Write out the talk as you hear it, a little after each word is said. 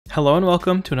Hello and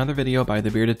welcome to another video by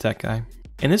the Bearded Tech Guy.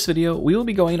 In this video, we will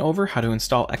be going over how to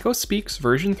install Echo Speaks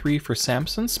version 3 for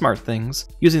Samsung SmartThings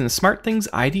using the SmartThings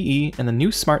IDE and the new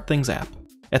SmartThings app.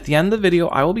 At the end of the video,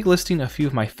 I will be listing a few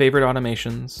of my favorite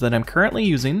automations that I'm currently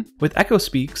using with Echo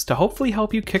Speaks to hopefully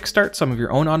help you kickstart some of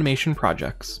your own automation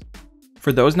projects.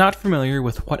 For those not familiar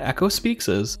with what Echo Speaks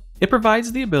is, it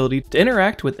provides the ability to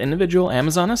interact with individual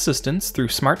Amazon assistants through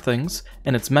SmartThings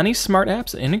and its many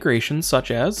SmartApps and integrations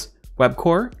such as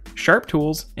WebCore, Sharp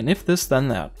Tools, and If This Then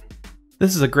That.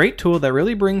 This is a great tool that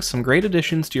really brings some great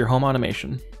additions to your home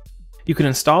automation. You can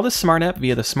install this smart app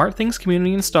via the SmartThings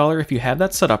community installer if you have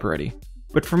that set up already.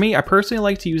 But for me, I personally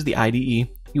like to use the IDE.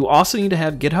 You also need to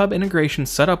have GitHub integration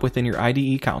set up within your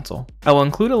IDE console. I will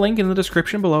include a link in the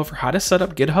description below for how to set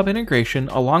up GitHub integration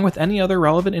along with any other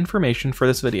relevant information for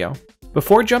this video.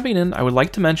 Before jumping in, I would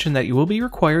like to mention that you will be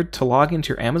required to log into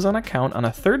your Amazon account on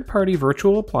a third-party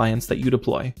virtual appliance that you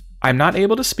deploy. I'm not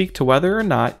able to speak to whether or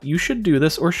not you should do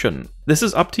this or shouldn't. This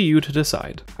is up to you to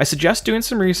decide. I suggest doing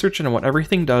some research on what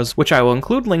everything does, which I will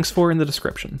include links for in the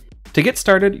description. To get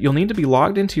started, you'll need to be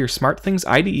logged into your SmartThings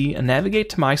IDE and navigate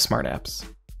to My SmartApps.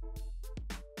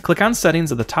 Click on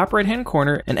Settings at the top right-hand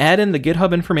corner and add in the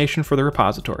GitHub information for the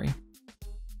repository.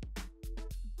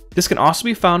 This can also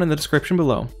be found in the description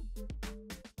below.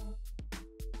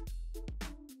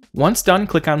 Once done,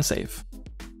 click on Save.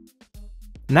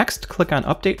 Next, click on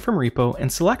Update from Repo and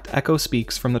select Echo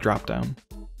Speaks from the dropdown.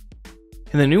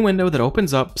 In the new window that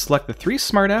opens up, select the 3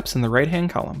 SmartApps in the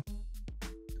right-hand column.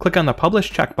 Click on the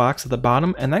Publish checkbox at the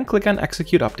bottom and then click on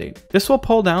Execute Update. This will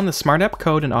pull down the SmartApp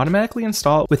code and automatically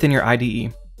install it within your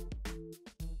IDE.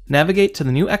 Navigate to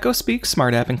the new Echo Speaks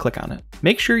SmartApp and click on it.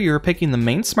 Make sure you are picking the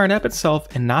main SmartApp itself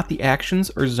and not the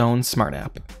Actions or Zones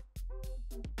SmartApp.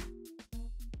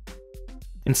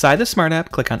 Inside the SmartApp,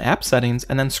 click on App Settings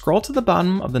and then scroll to the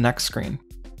bottom of the next screen.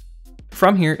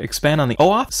 From here, expand on the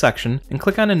OAuth section and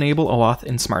click on Enable OAuth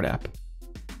in SmartApp.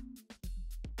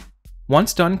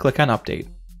 Once done, click on Update.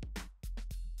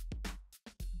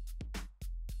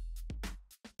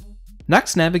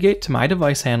 Next, navigate to My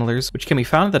Device Handlers, which can be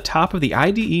found at the top of the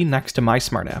IDE next to My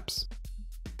SmartApps.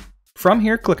 From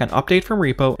here, click on Update from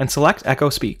Repo and select Echo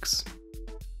Speaks.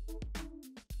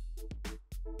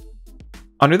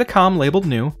 Under the column labeled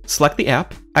New, select the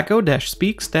app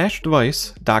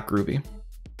echo-speaks-device.groovy.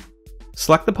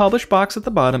 Select the Publish box at the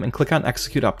bottom and click on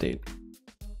Execute Update.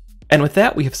 And with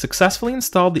that, we have successfully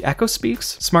installed the Echo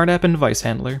Speaks SmartApp and Device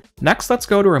Handler. Next, let's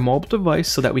go to our mobile device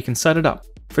so that we can set it up.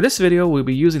 For this video, we'll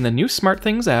be using the new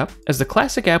SmartThings app, as the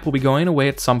classic app will be going away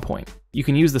at some point. You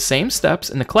can use the same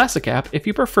steps in the classic app if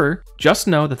you prefer, just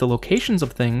know that the locations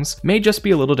of things may just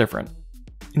be a little different.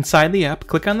 Inside the app,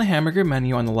 click on the hamburger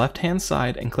menu on the left-hand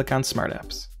side and click on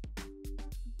SmartApps.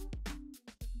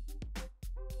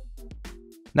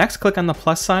 Next, click on the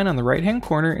plus sign on the right-hand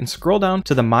corner and scroll down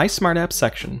to the My SmartApps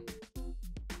section.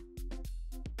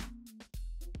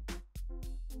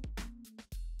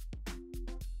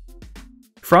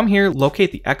 From here,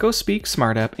 locate the Echo Speaks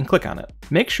SmartApp and click on it.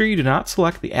 Make sure you do not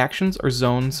select the Actions or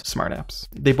Zones SmartApps.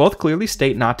 They both clearly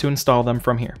state not to install them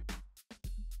from here.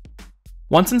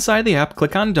 Once inside the app,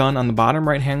 click on Done on the bottom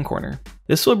right-hand corner.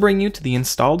 This will bring you to the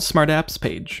Installed SmartApps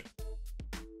page.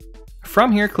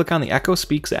 From here, click on the Echo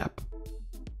Speaks app.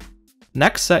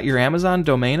 Next, set your Amazon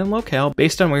domain and locale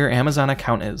based on where your Amazon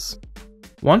account is.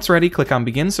 Once ready, click on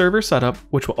Begin Server Setup,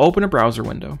 which will open a browser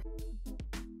window.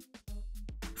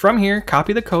 From here,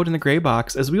 copy the code in the gray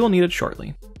box as we will need it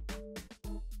shortly.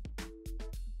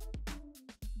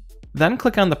 Then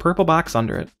click on the purple box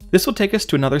under it. This will take us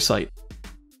to another site.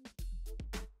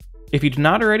 If you do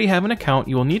not already have an account,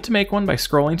 you will need to make one by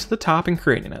scrolling to the top and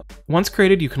creating it. Once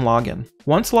created, you can log in.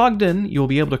 Once logged in, you will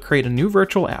be able to create a new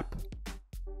virtual app.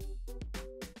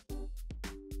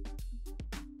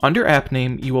 Under app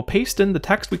name, you will paste in the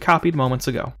text we copied moments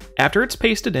ago. After it's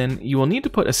pasted in, you will need to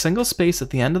put a single space at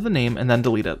the end of the name and then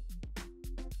delete it.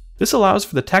 This allows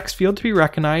for the text field to be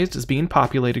recognized as being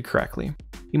populated correctly.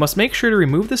 You must make sure to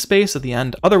remove the space at the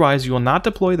end, otherwise you will not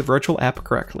deploy the virtual app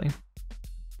correctly.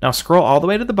 Now scroll all the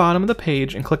way to the bottom of the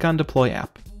page and click on Deploy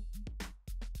App.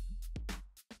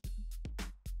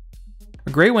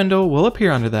 A gray window will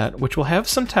appear under that, which will have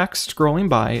some text scrolling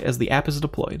by as the app is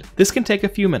deployed. This can take a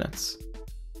few minutes.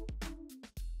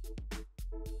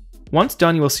 Once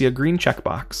done, you will see a green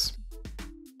checkbox.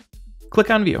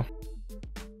 Click on View.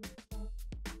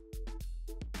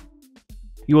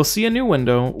 You will see a new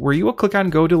window where you will click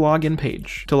on Go to Login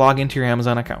page to log into your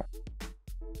Amazon account.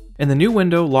 In the new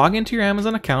window, log into your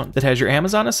Amazon account that has your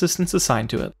Amazon assistants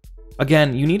assigned to it.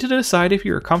 Again, you need to decide if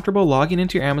you are comfortable logging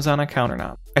into your Amazon account or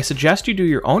not. I suggest you do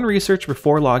your own research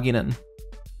before logging in.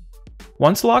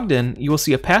 Once logged in, you will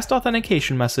see a past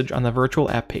authentication message on the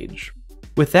virtual app page.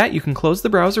 With that, you can close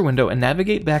the browser window and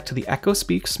navigate back to the Echo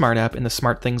Speaks Smart App in the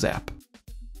SmartThings app.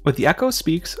 With the Echo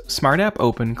Speaks Smart App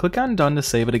open, click on Done to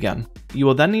save it again. You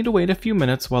will then need to wait a few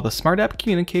minutes while the Smart App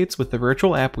communicates with the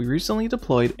virtual app we recently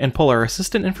deployed and pull our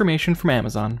assistant information from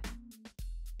Amazon.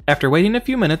 After waiting a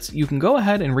few minutes, you can go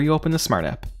ahead and reopen the Smart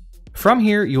App. From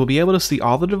here, you will be able to see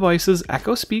all the devices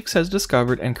Echo Speaks has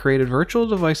discovered and created virtual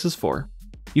devices for.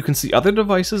 You can see other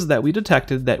devices that we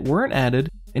detected that weren't added,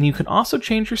 and you can also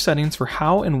change your settings for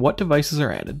how and what devices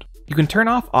are added. You can turn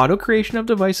off auto creation of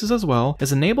devices as well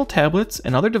as enable tablets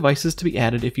and other devices to be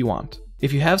added if you want.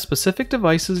 If you have specific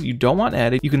devices you don't want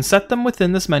added, you can set them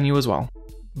within this menu as well.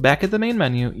 Back at the main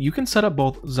menu, you can set up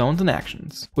both zones and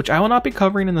actions, which I will not be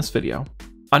covering in this video.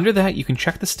 Under that, you can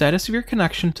check the status of your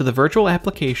connection to the virtual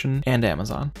application and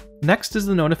Amazon. Next is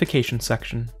the notification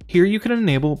section. Here you can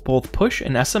enable both push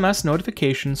and SMS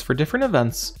notifications for different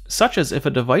events, such as if a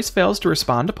device fails to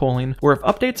respond to polling or if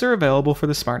updates are available for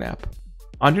the Smart App.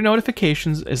 Under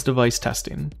notifications is device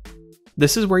testing.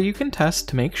 This is where you can test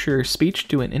to make sure speech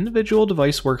to an individual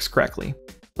device works correctly.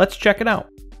 Let's check it out.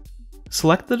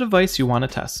 Select the device you want to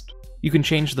test. You can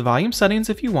change the volume settings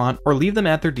if you want or leave them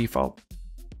at their default.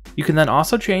 You can then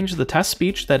also change the test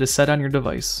speech that is set on your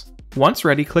device. Once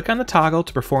ready, click on the toggle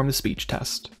to perform the speech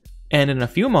test. And in a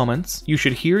few moments, you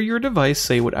should hear your device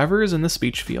say whatever is in the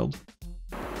speech field.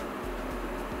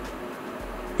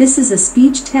 This is a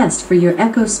speech test for your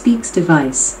Echo Speaks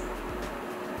device.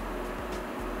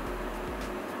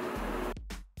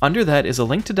 Under that is a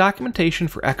link to documentation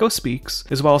for Echo Speaks,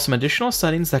 as well as some additional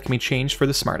settings that can be changed for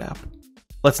the Smart App.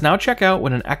 Let's now check out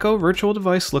what an Echo virtual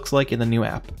device looks like in the new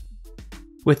app.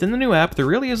 Within the new app, there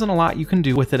really isn't a lot you can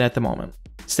do with it at the moment.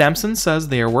 Samsung says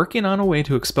they are working on a way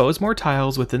to expose more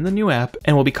tiles within the new app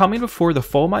and will be coming before the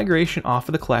full migration off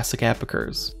of the Classic app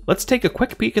occurs. Let's take a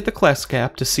quick peek at the Classic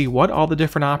app to see what all the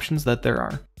different options that there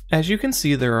are. As you can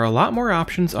see, there are a lot more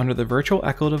options under the virtual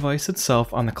Echo device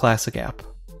itself on the Classic app.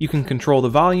 You can control the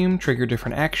volume, trigger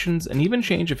different actions, and even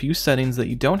change a few settings that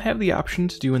you don't have the option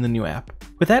to do in the new app.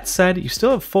 With that said, you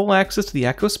still have full access to the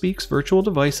Echo Speaks virtual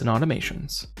device and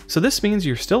automations. So this means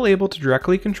you're still able to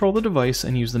directly control the device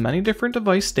and use the many different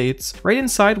device states right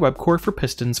inside WebCore for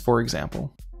pistons, for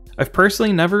example. I've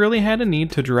personally never really had a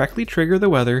need to directly trigger the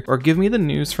weather or give me the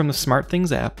news from the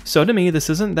SmartThings app, so to me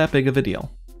this isn't that big of a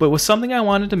deal, but was something I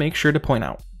wanted to make sure to point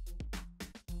out.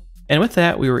 And with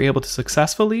that, we were able to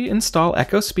successfully install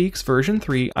Echo Speaks version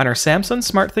 3 on our Samsung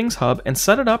SmartThings hub and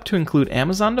set it up to include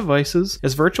Amazon devices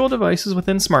as virtual devices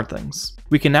within SmartThings.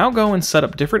 We can now go and set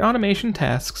up different automation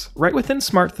tasks right within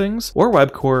SmartThings or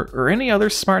WebCore or any other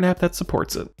smart app that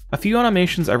supports it. A few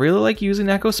automations I really like using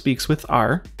Echo Speaks with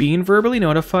are being verbally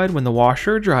notified when the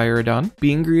washer or dryer are done,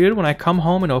 being greeted when I come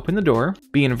home and open the door,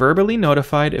 being verbally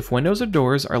notified if windows or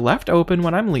doors are left open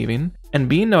when I'm leaving, and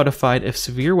being notified if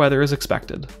severe weather is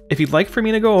expected. If you'd like for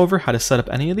me to go over how to set up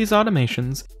any of these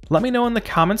automations, let me know in the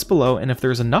comments below, and if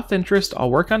there's enough interest,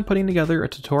 I'll work on putting together a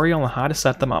tutorial on how to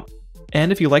set them up.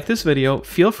 And if you like this video,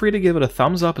 feel free to give it a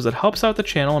thumbs up as it helps out the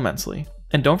channel immensely.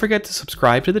 And don't forget to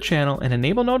subscribe to the channel and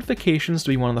enable notifications to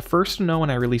be one of the first to know when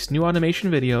I release new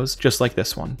automation videos just like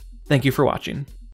this one. Thank you for watching.